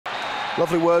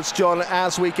Lovely words, John,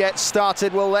 as we get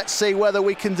started. Well, let's see whether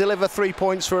we can deliver 3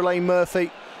 points for Elaine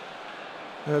Murphy.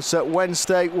 As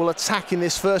Wednesday will attack in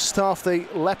this first half, the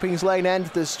Leppings Lane end.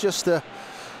 There's just a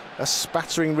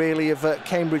spattering, really, of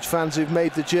Cambridge fans who've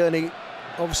made the journey.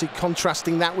 Obviously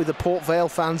contrasting that with the Port Vale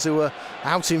fans who were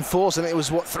out in force, and it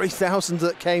was, what, 3,000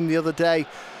 that came the other day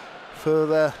for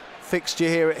the fixture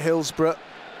here at Hillsborough.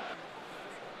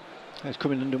 It's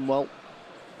coming and done well.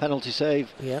 Penalty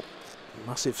save. Yep,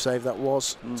 massive save that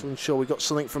was. I'm sure we got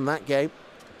something from that game.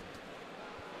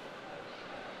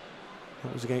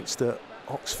 That was against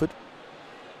Oxford.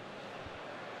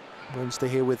 Wednesday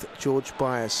here with George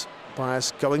Byers.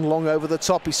 Byers going long over the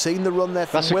top. He's seen the run there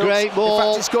from That's Wilkes. A great ball. In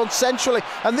fact, it's gone centrally,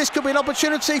 and this could be an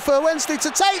opportunity for Wednesday to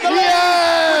take the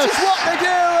lead, which is what they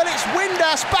do. And it's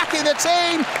Windass back in the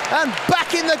team and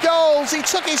back in the goals. He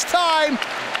took his time,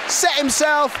 set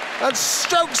himself, and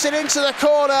strokes it into the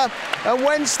corner. And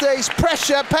Wednesday's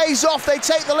pressure pays off. They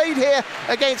take the lead here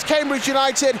against Cambridge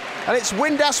United, and it's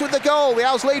Windass with the goal. The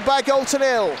Owls lead by a goal to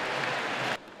nil.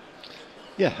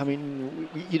 Yeah, I mean,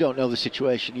 you don't know the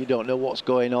situation, you don't know what's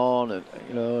going on,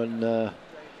 and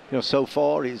so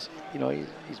far he's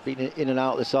been in and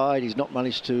out of the side. He's not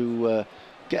managed to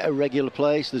get a regular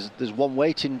place. There's one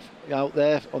waiting out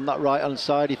there on that right-hand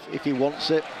side if he wants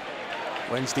it.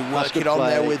 Wednesday working on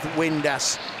there with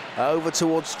Windass over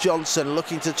towards Johnson,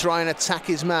 looking to try and attack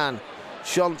his man.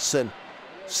 Johnson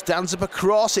stands up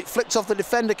across, it flipped off the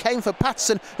defender, came for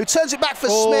Patterson, who turns it back for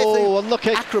Smith, who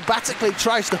acrobatically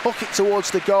tries to hook it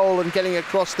towards the goal, and getting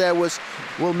across there was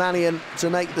Will Mannion to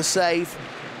make the save.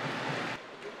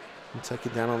 And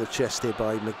taken down on the chest here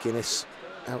by McGuinness,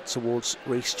 out towards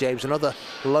Rhys James, another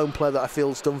lone player that I feel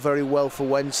has done very well for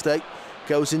Wednesday.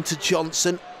 Goes into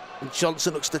Johnson. And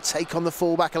Johnson looks to take on the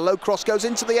fullback. A low cross goes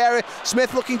into the area.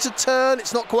 Smith looking to turn.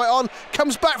 It's not quite on.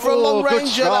 Comes back for a long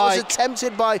ranger. That was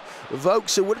attempted by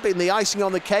Vokes, who would have been the icing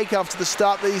on the cake after the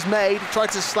start that he's made. He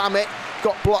tried to slam it.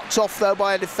 Got blocked off, though,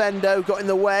 by a defender who got in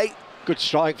the way. Good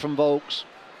strike from Vokes.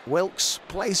 Wilkes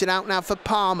plays it out now for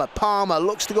Palmer. Palmer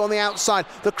looks to go on the outside.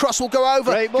 The cross will go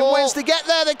over. Great ball. Can Wednesday get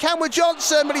there? They can with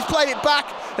Johnson, but he's played it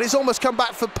back, and it's almost come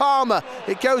back for Palmer.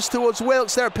 It goes towards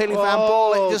Wilkes. They're appealing for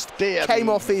handball. It just came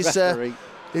off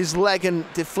his leg and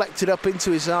deflected up into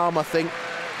his arm, I think.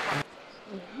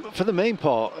 For the main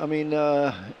part, I mean,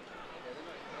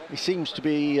 he seems to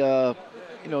be, got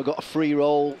a free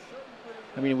roll.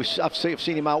 I mean, I've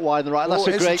seen him out wide on the right. That's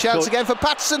a great chance again for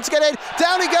Patterson to get in.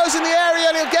 Down he goes in the area,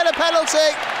 and he'll get a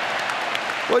penalty.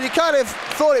 Well, you kind of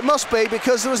thought it must be,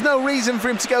 because there was no reason for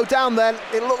him to go down then.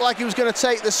 It looked like he was going to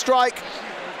take the strike.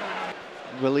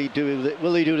 Will he do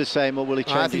the same, or will he change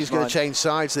his mind? I think he's going to change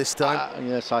sides this time.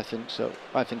 Yes, I think so.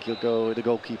 I think he'll go with the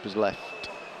goalkeeper's left.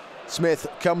 Smith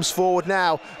comes forward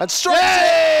now and strikes it.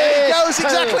 And it goes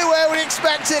exactly where we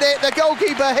expected it. The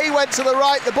goalkeeper, he went to the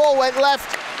right, the ball went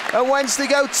left, and Wednesday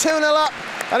go 2-0 up,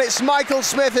 and it's Michael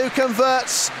Smith who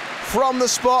converts from the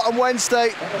spot, and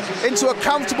Wednesday into a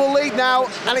comfortable lead now,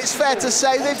 and it's fair to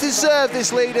say they've deserved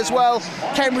this lead as well.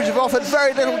 Cambridge have offered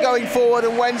very little going forward,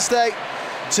 and Wednesday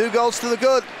 2 goals to the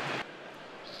good.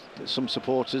 Some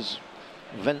supporters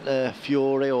vent their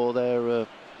fury or their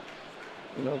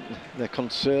their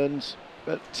concerns,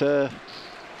 but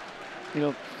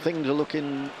things are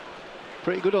looking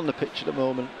pretty good on the pitch at the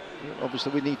moment.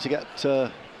 Obviously we need to get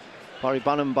Barry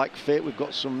Bannon back fit. We've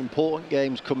got some important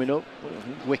games coming up: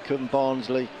 Wickham,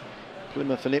 Barnsley,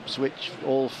 Plymouth and Ipswich,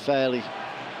 all fairly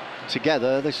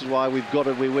together. This is why we've got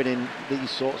to be winning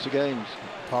these sorts of games.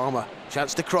 Palmer,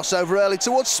 chance to cross over early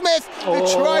towards Smith, who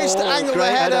tries to angle the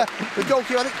header. The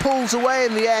goalkeeper, I think, pulls away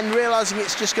in the end, realising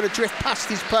it's just going to drift past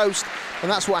his post,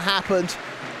 and that's what happened.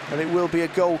 And it will be a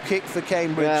goal kick for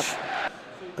Cambridge. Yeah.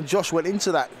 And Josh went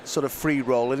into that sort of free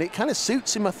roll, and it kind of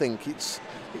suits him, I think. It's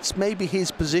maybe his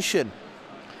position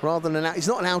rather than he's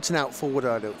not an out-and-out forward,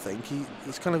 I don't think.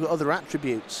 He's kind of got other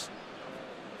attributes.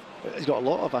 He's got a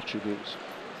lot of attributes.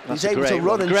 He's able to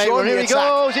run and join the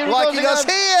attack like he does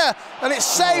here, and it's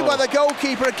saved by the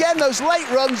goalkeeper. Again, those late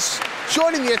runs,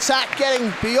 joining the attack,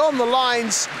 getting beyond the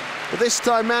lines. But this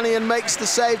time Mannion makes the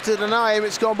save to deny him.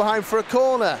 It's gone behind for a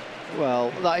corner.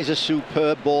 Well, that is a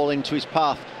superb ball into his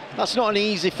path. That's not an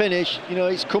easy finish.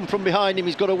 It's come from behind him.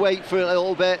 He's got to wait for it a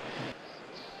little bit.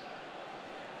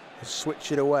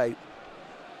 Switch it away.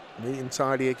 Neat and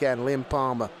tidy again. Liam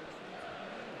Palmer.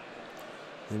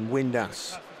 And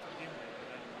Windass.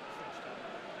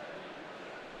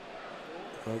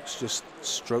 Folks just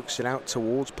strokes it out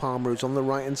towards Palmer, who's on the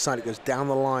right-hand side. It goes down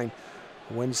the line.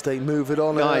 Wednesday move it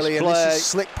on early, and this is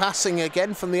slick passing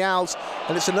again from the Owls,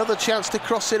 and it's another chance to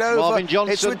cross it over.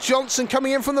 It's with Johnson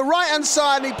coming in from the right-hand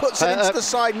side, and he puts it into the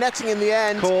side netting in the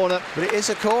end. Corner. But it is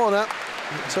a corner.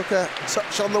 It took a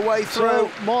touch on the way through.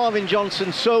 So Marvin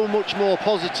Johnson, so much more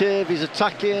positive. He's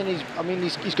attacking.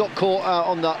 He's got caught out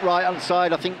on that right-hand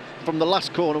side. I think from the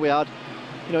last corner we had,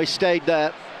 you know, he stayed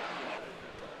there.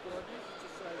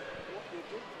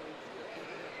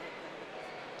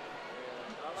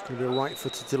 It's going to be a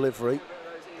right-footed delivery.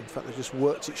 In fact, they just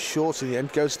worked it short in the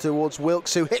end. Goes towards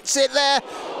Wilkes, who hits it there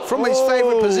from his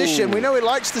favourite position. We know he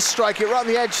likes to strike it right on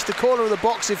the edge, the corner of the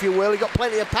box, if you will. He got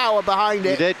plenty of power behind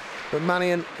it. He did. But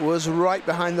Mannion was right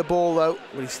behind the ball, though.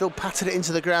 But he still patted it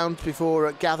into the ground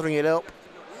before gathering it up.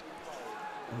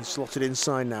 And he's slotted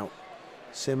inside now.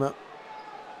 Simmer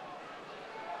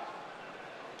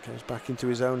goes back into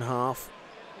his own half.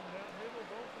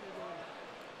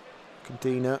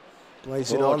 Cadena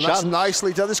plays it on. That's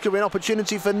nicely done. This could be an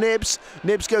opportunity for Nibbs.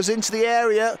 Nibbs goes into the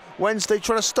area. Wednesday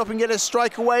trying to stop and get a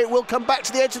strike away. It will come back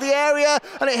to the edge of the area,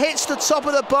 and it hits the top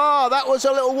of the bar. That was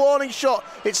a little warning shot.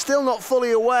 It's still not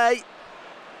fully away.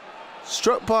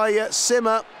 Struck by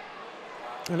Simmer,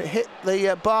 and it hit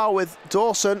the bar with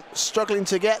Dawson struggling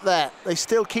to get there. They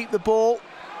still keep the ball,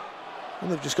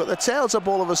 and they've just got their tails up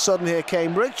all of a sudden here,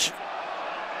 Cambridge.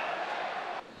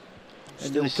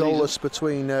 Still goalless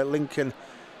between Lincoln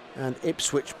and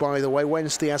Ipswich, by the way.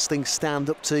 Wednesday, as things stand,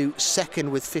 up to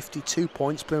second with 52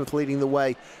 points. Plymouth leading the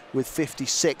way with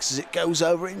 56 as it goes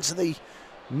over into the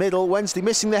middle. Wednesday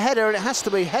missing the header, and it has to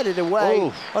be headed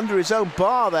away under his own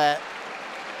bar there.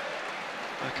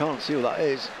 I can't see what that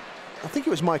is. I think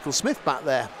it was Michael Smith back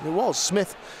there. It was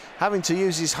Smith having to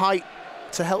use his height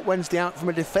to help Wednesday out from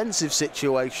a defensive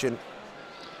situation.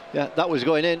 Yeah, that was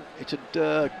going in. It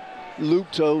had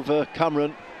looped over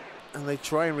Cameron. And they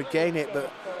try and regain it, but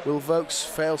Will Vokes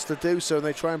fails to do so, and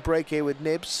they try and break here with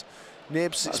Nibbs.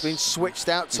 Nibbs, it's been switched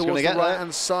out towards the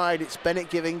right-hand side. It's Bennett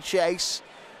giving chase.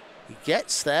 He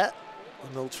gets there,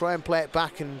 and they'll try and play it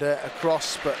back and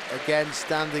across, but again,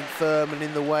 standing firm and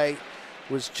in the way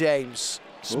was James.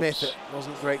 Smith, it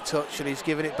wasn't a great touch, and he's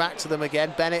giving it back to them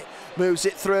again. Bennett moves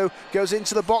it through, goes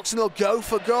into the box, and they'll go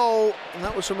for goal. And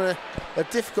that was from a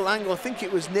difficult angle. I think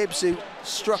it was Nibbs who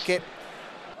struck it.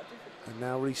 And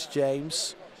now Reece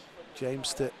James.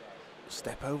 James to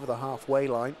step over the halfway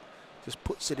line. Just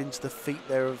puts it into the feet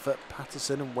there of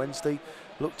Patterson, and Wednesday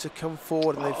look to come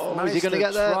forward, and they've managed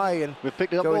to try and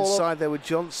go inside there with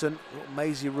Johnson.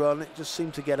 Mazy run, it just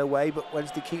seemed to get away, but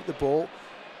Wednesday keep the ball.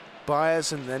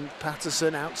 Byers and then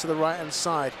Patterson out to the right-hand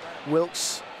side.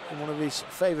 Wilkes, in one of his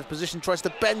favoured positions, tries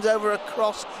to bend over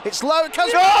across. It's low, it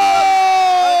comes away.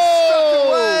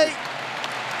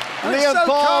 Liam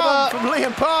Palmer. From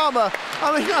Liam Palmer.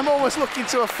 I mean, I'm almost looking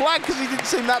to a flag because he didn't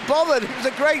seem that bothered. It was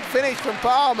a great finish from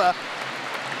Palmer.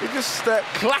 He just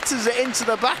clatters it into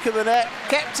the back of the net,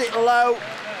 kept it low,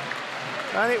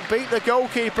 and it beat the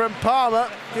goalkeeper, and Palmer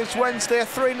gives Wednesday a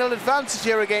 3-0 advantage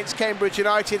here against Cambridge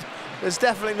United. There's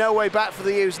definitely no way back for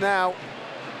the U's now.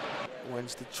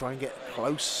 Wednesday try and get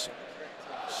close.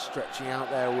 Stretching out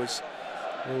there was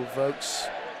Will Vokes.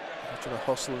 Trying to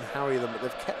hustle and harry them, but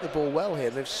they've kept the ball well here.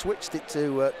 They've switched it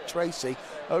to Tracy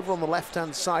over on the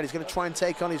left-hand side. He's going to try and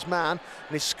take on his man,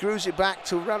 and he screws it back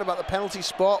to around about the penalty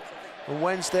spot. And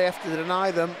Wednesday, after to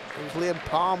deny them, it was Liam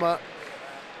Palmer.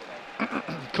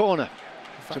 Corner.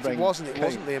 In fact, it wasn't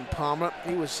Liam Palmer.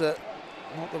 He was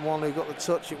not the one who got the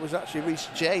touch. It was actually Reece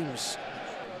James.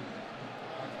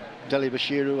 Deli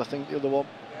Bashiru, I think, the other one.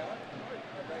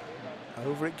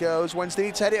 Over it goes. Wednesday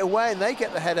needs to head it away, and they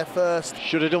get the header first.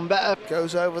 Should have done better.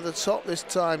 Goes over the top this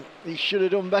time. He should have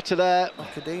done better there.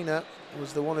 Cadena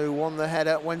was the one who won the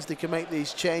header. Wednesday can make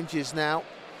these changes now.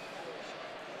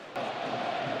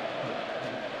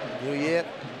 New year,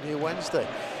 new Wednesday.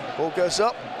 Ball goes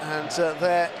up, and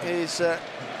there is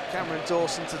Cameron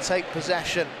Dawson to take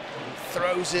possession.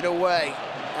 Throws it away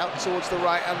out towards the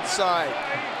right-hand side.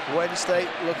 Wednesday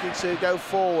looking to go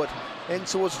forward. In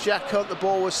towards Jack Hunt. The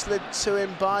ball was slid to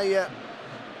him by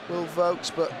Will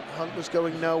Vokes, but Hunt was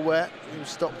going nowhere. He was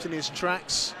stopped in his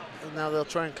tracks, and now they'll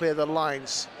try and clear the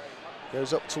lines.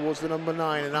 Goes up towards the number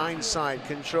 9, and Ironside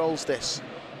controls this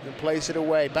and plays it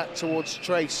away back towards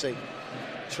Tracy.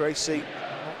 Tracy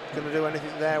not going to do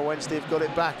anything there. Wednesday have got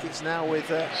it back. It's now with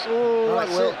Wilkes.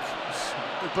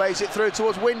 He plays it through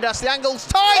towards Windass. The angle's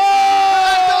tight.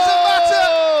 That doesn't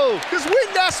matter, because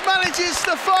Windass manages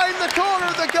to find the corner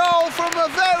of the goal from a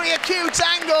very acute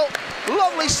angle.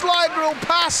 Lovely slide rule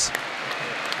pass,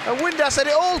 and Windass had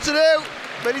it all to do,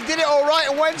 but he did it all right.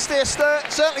 And Wednesday are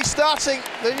certainly starting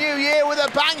the new year with a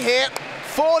bang here.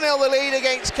 4-0 the lead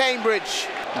against Cambridge.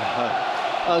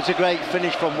 That was a great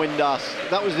finish from Windass.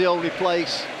 That was the only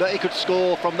place that he could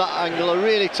score from that angle, a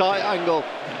really tight angle.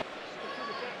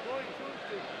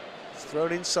 It's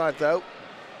thrown inside though.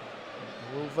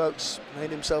 Will Vokes made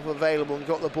himself available and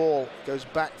got the ball. Goes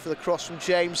back for the cross from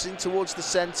James in towards the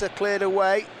centre, cleared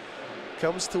away.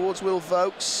 Comes towards Will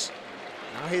Vokes.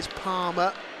 Now here's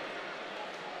Palmer.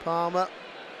 Palmer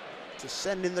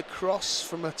descending the cross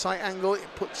from a tight angle. It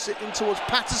puts it in towards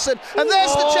Patterson. And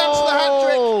there's the chance for the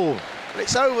hat-trick. But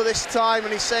it's over this time,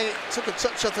 and he's saying it took a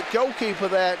touch off the goalkeeper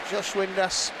there, Josh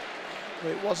Windass. But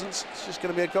it wasn't. It's just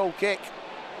going to be a goal kick.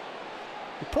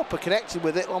 He proper connected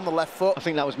with it on the left foot. I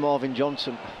think that was Marvin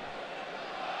Johnson.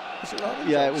 Was it Marvin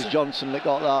yeah, Johnson? It was Johnson that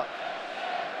got that.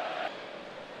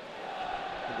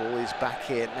 The ball is back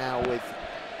here now with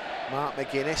Mark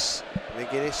McGuinness.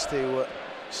 McGuinness to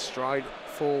stride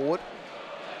forward.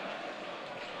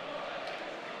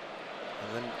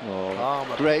 And then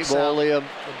Palmer great ball, Liam.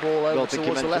 The ball over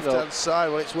towards the left-hand side.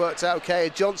 Well, it's worked out okay.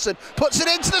 Johnson puts it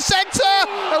into the centre,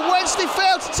 and Wednesday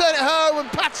failed to turn it home, and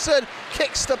Patterson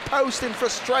kicks the post in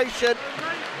frustration.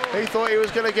 He thought he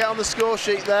was going to get on the score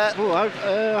sheet there.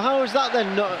 How is that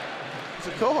then? It's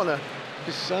a corner.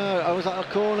 How was that a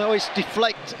corner? Oh, it's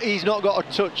deflect. He's not got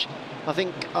a touch. I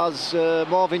think as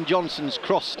Marvin Johnson's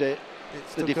crossed it,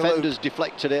 the defenders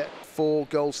deflected it. 4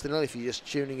 goals to 0 if you're just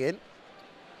tuning in.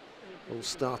 All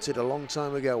started a long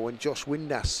time ago when Josh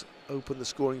Windass opened the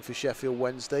scoring for Sheffield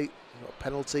Wednesday. Got a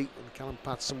penalty and Callum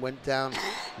Patterson went down.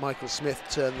 Michael Smith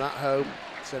turned that home,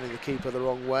 sending the keeper the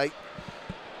wrong way.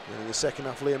 And in the second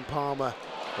half, Liam Palmer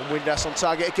and Windass on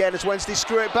target again as Wednesday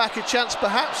screw it back. A chance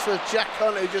perhaps for Jack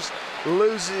Hunt, who just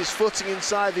loses his footing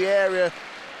inside the area.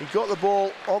 He got the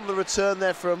ball on the return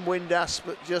there from Windass,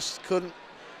 but just couldn't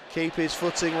keep his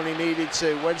footing when he needed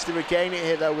to. Wednesday regain it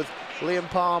here though with Liam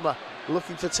Palmer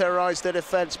looking to terrorise their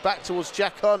defence. Back towards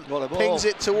Jack Hunt, pings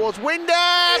it towards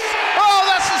Windass. Oh,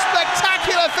 that's a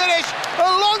spectacular finish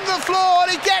along the floor,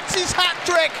 and he gets his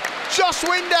hat-trick. Josh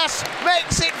Windass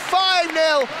makes it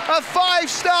 5-0, a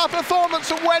 5-star performance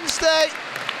from Wednesday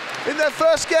in their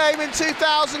first game in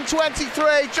 2023.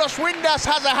 Josh Windass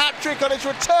has a hat-trick on his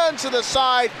return to the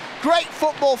side. Great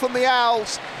football from the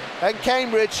Owls, and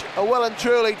Cambridge are well and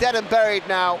truly dead and buried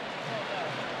now.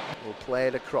 We'll play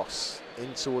it across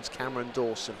in towards Cameron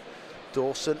Dawson.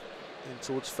 Dawson in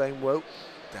towards Famewoe,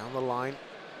 down the line.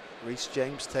 Reece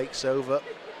James takes over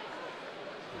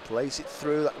and plays it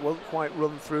through. That won't quite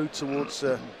run through towards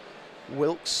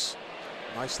Wilkes.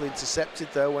 Nicely intercepted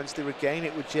though. Wednesday regain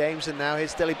it with James, and now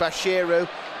here's Deli Bashiru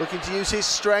looking to use his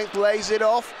strength, lays it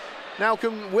off. Now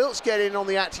can Wilkes get in on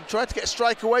the act? He tried to get a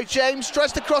strike away. James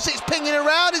tries to cross it, it's pinging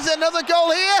around. Is there another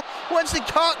goal here? Wednesday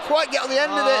can't quite get on the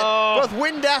end of it. Both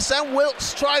Windass and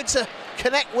Wilkes tried to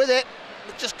connect with it,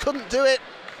 but just couldn't do it.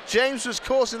 James was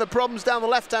causing the problems down the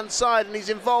left-hand side, and he's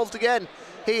involved again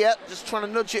here, just trying to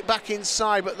nudge it back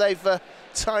inside, but they've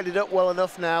tied it up well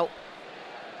enough now.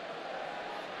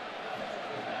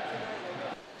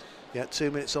 Yeah,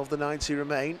 2 minutes of the 90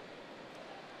 remain.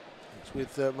 It's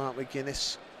with Mark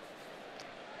McGuinness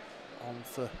on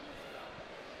for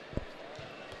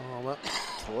Palmer.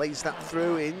 Plays that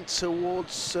through in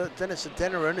towards Dennis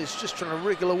Adeniran, who's just trying to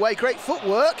wriggle away. Great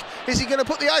footwork. Is he going to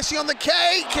put the icing on the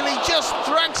cake? And he just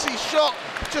drags his shot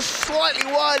just slightly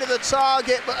wide of the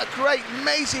target, but a great,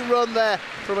 amazing run there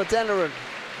from Adeniran.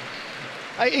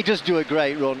 He does do a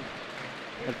great run.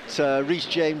 But Reece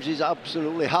James is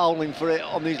absolutely howling for it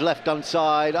on his left-hand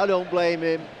side. I don't blame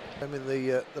him. I'm in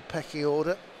the pecking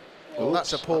order. Well,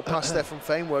 that's a poor pass there from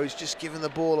Famewoe. He's just given the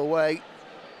ball away.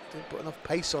 Didn't put enough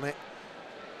pace on it.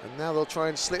 And now they'll try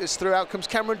and slit this through. Out comes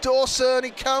Cameron Dawson.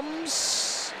 He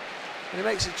comes. And he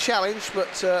makes a challenge, but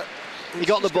he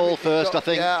got the ball first, I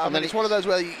think. Yeah, I mean, it's one of those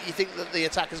where you think that the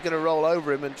attacker's going to roll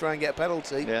over him and try and get a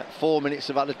penalty. Yeah, 4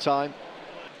 minutes of added time.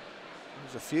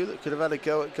 There's a few that could have had a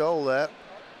go at goal there.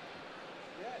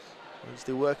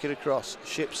 Wednesday working across.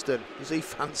 Shipston, does he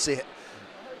fancy it?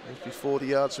 Must be 40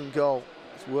 yards from goal.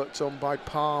 It's worked on by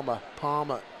Palmer.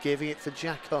 Palmer giving it for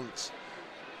Jack Hunt.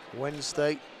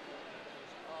 Wednesday.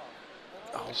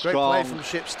 Oh, great play from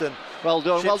Shipston. Well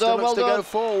done, Shipston well done, looks well done. To go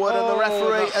forward, and the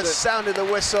referee has sounded the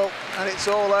whistle, and it's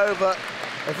all over.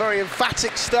 A very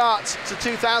emphatic start to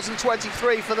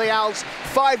 2023 for the Owls.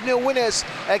 5-0 winners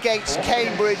against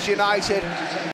Cambridge United.